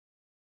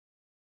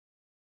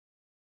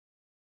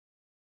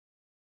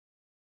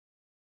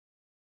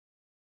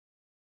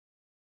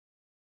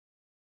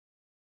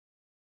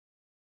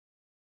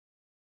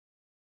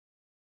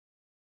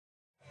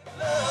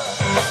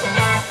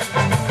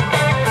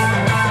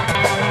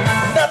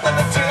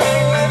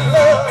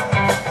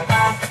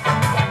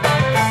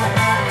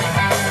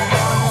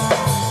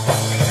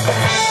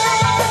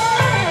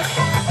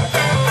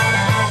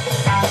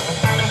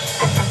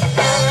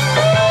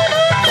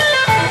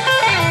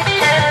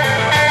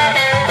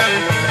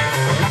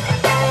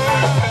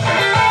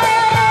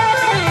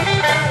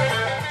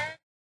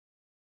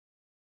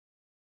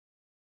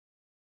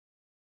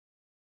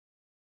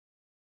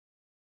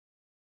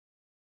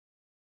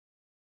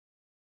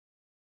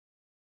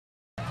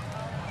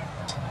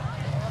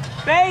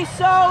Bass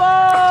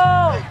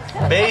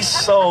solo!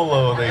 Bass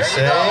solo, they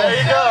say.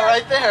 There you go,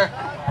 right there.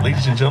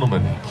 Ladies and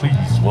gentlemen,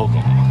 please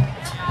welcome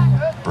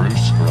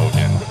Bruce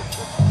Grogan.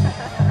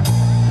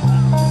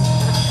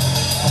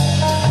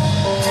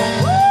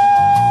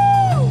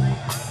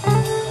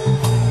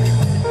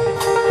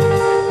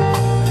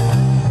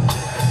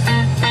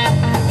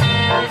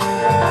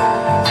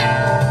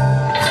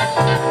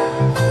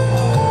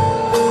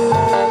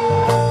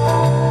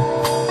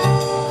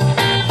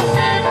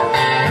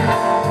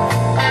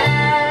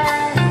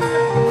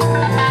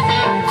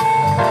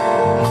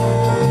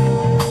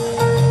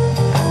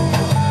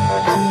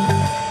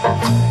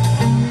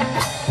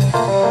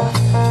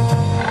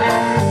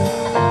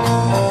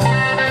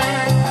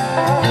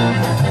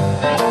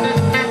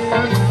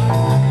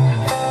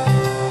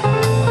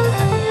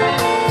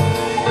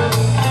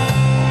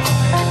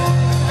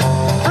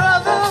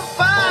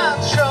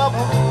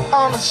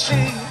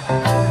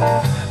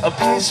 A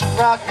piece of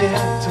rocket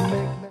to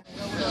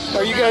make.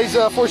 Are you guys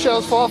Four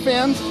Shadows Fall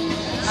fans?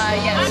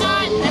 Yes.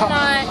 I'm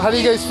not. How do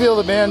you guys feel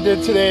the band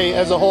did today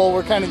as a whole?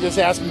 We're kind of just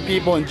asking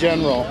people in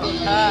general.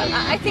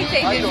 I think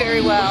they did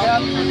very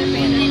well.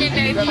 They did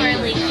very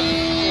poorly.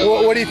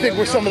 What do you think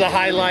were some of the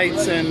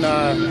highlights and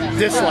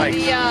dislikes?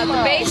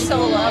 The bass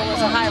solo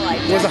was a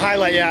highlight. Was a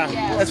highlight, yeah.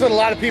 That's what a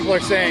lot of people are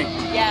saying.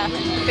 Yeah,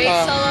 the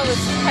bass solo was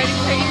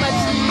pretty much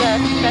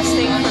the best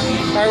thing for me.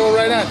 All right, well,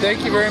 right on.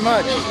 Thank you very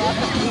much.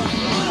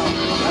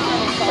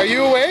 Are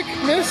you awake,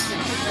 miss?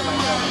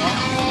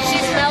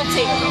 She's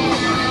melting.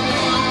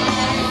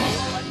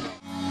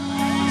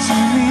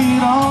 Sweet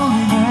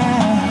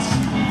loneliness.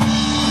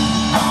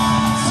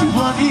 See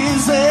what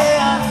is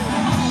there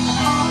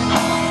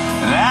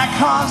that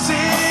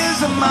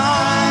causes a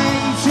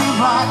mind to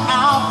block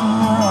out the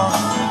world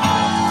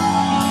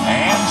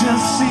and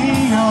just see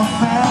your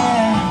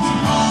face.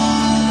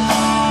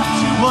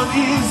 See what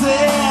is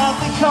there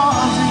that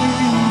causes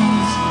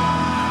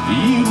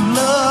you to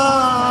love.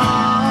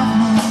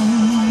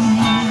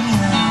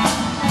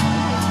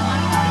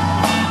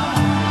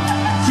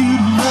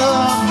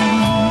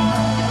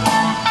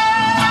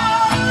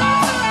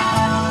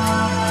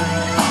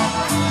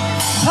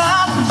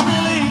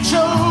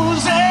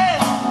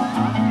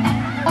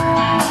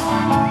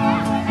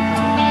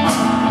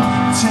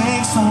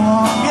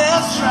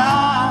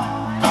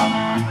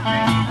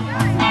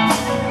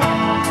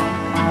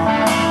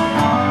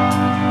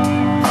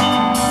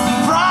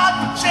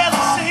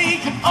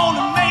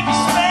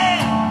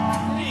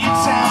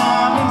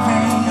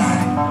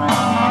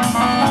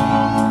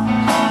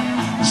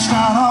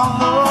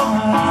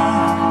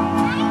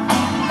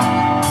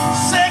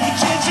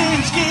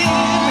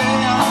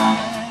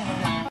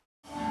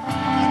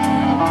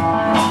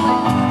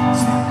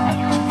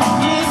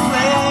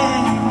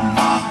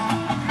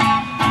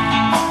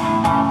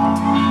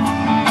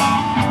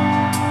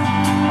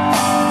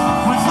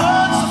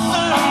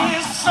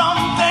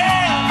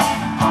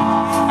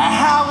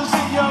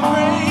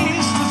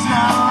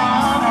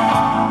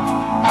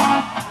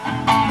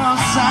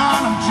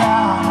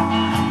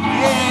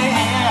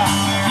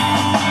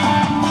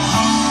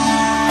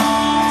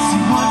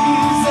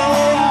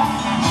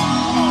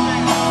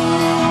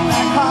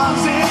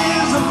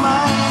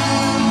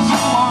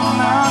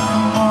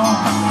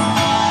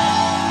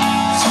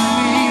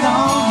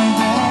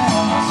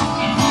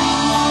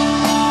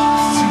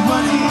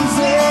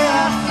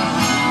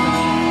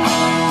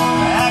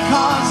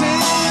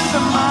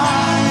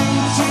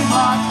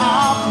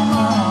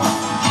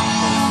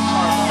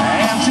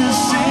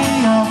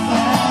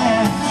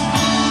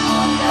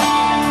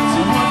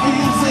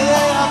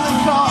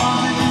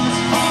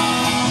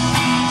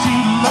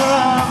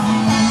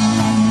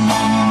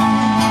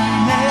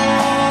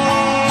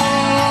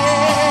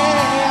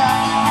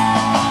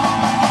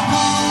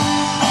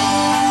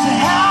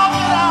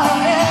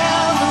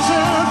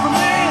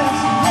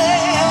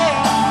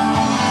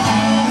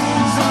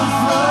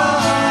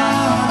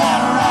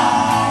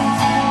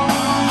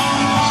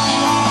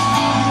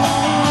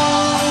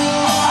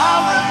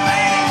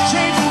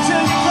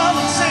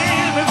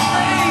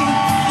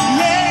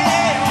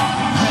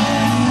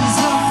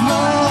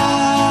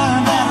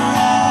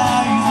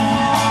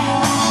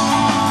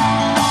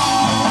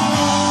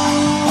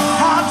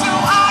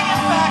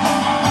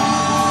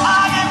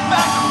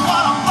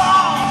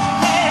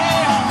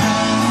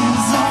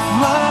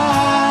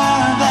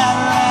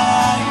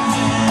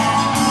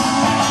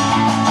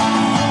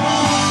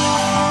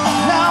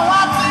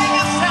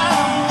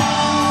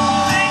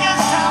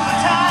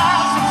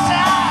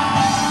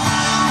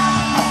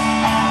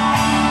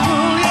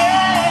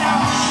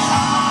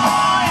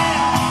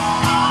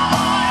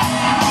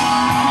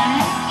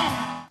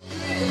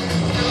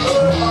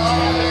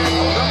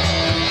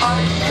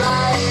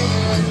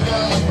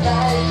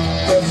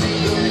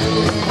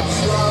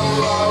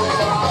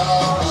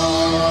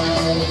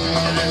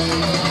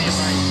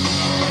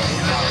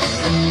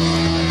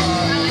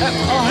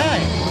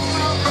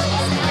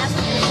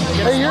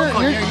 Hey,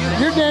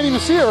 you're Danny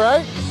Messia,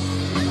 right?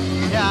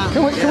 Yeah.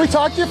 Can we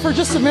talk to you for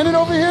just a minute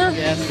over here?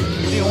 Yes.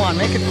 What do you want?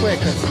 Make it quick.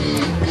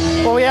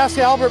 Well, we asked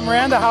Albert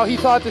Miranda how he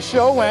thought the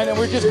show went, and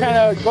we're just kind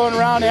of going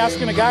around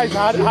asking the guys,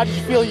 how did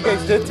you feel you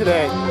guys did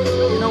today?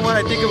 You know what?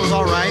 I think it was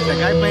all right. The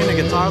guy playing the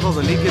guitar, though,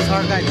 the lead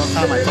guitar guy, don't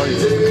tell him I told you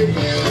this.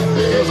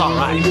 It was all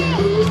right. You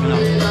know,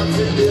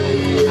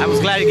 I was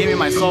glad he gave me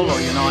my solo.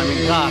 You know, I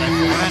mean, God, I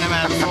haven't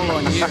had a solo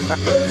in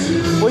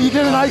years. Well, you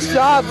did a nice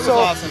job. It was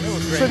awesome. It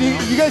was great. So do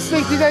you guys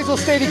think you guys will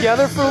stay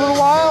together for a little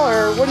while,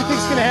 or what do you think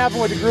is going to happen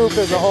with the group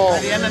as a whole?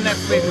 At the end of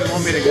next week, we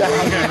won't be together.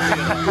 I'll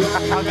guarantee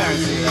it. I'll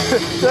guarantee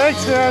that.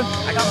 Thanks, man.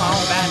 I got my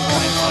own band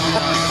going.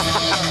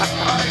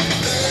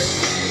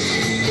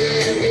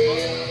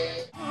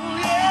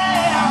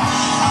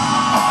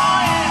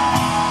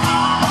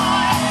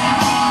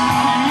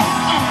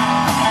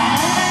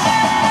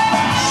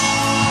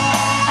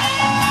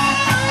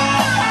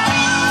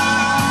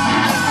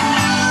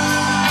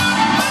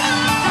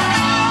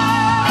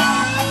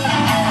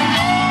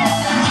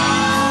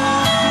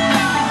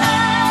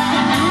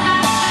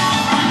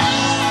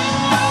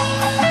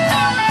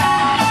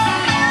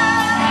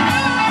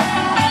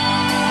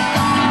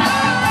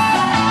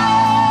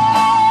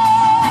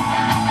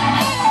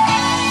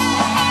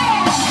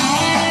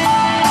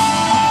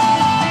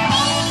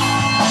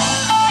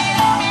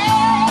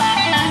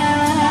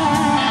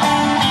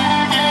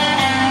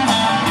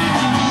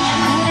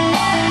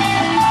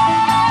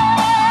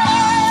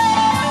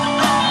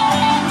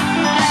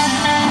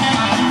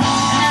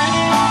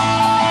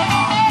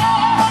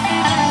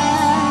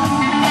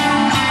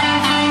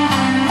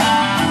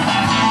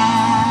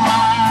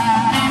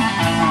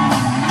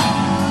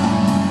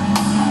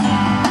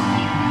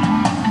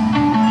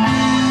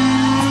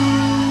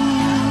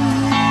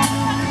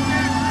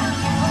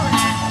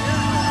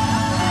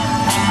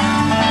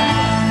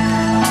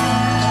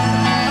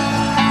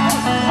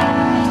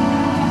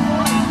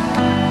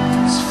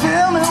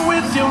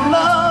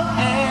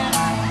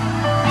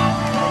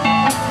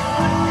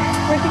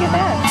 Where'd you get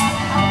that?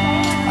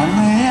 I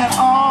lay it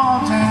all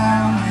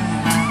down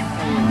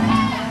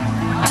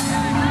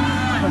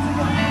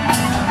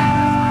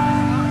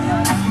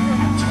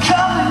to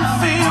come and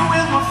feel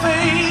with my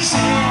face.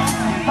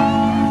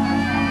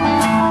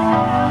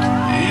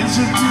 It's a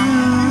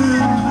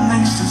good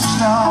place to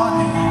start.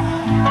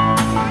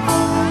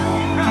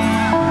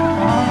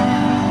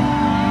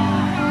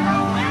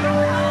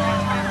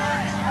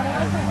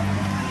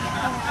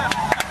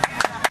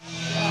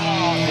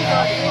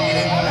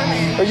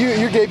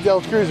 You're Gabe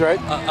Del Cruz, right?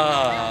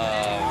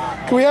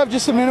 Can we have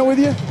just a minute with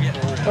you?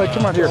 Yeah.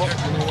 Come on here.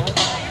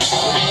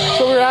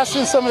 So we were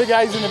asking some of the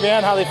guys in the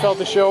band how they felt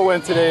the show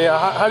went today.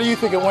 How do you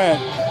think it went?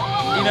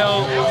 You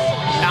know,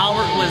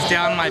 Albert was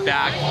down my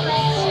back.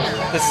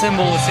 The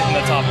cymbal was sitting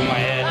on the top of my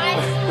head.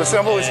 The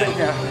cymbal was sitting,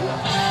 yeah.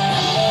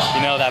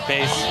 You know, that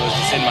bass was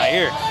just in my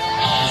ear.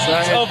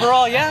 So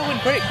overall, yeah, it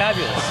went great,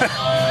 fabulous.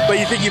 But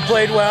you think you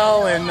played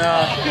well, and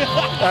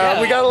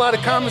we got a lot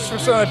of comments from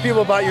some of the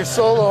people about your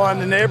solo on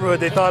The Neighborhood.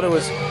 They thought it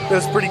was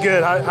pretty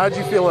good. How'd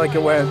you feel like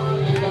it went?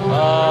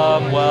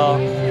 Well.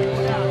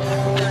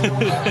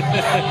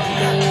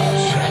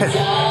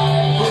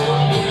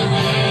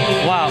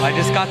 Wow, I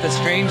just got the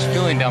strange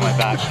feeling down my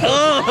back.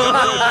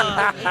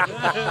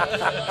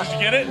 Did you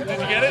get it? Did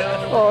you get it?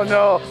 Oh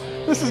no.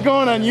 This is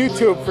going on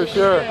YouTube for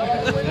sure.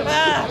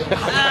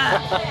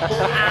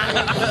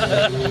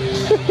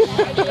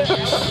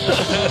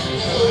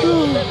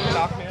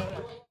 Doc, man.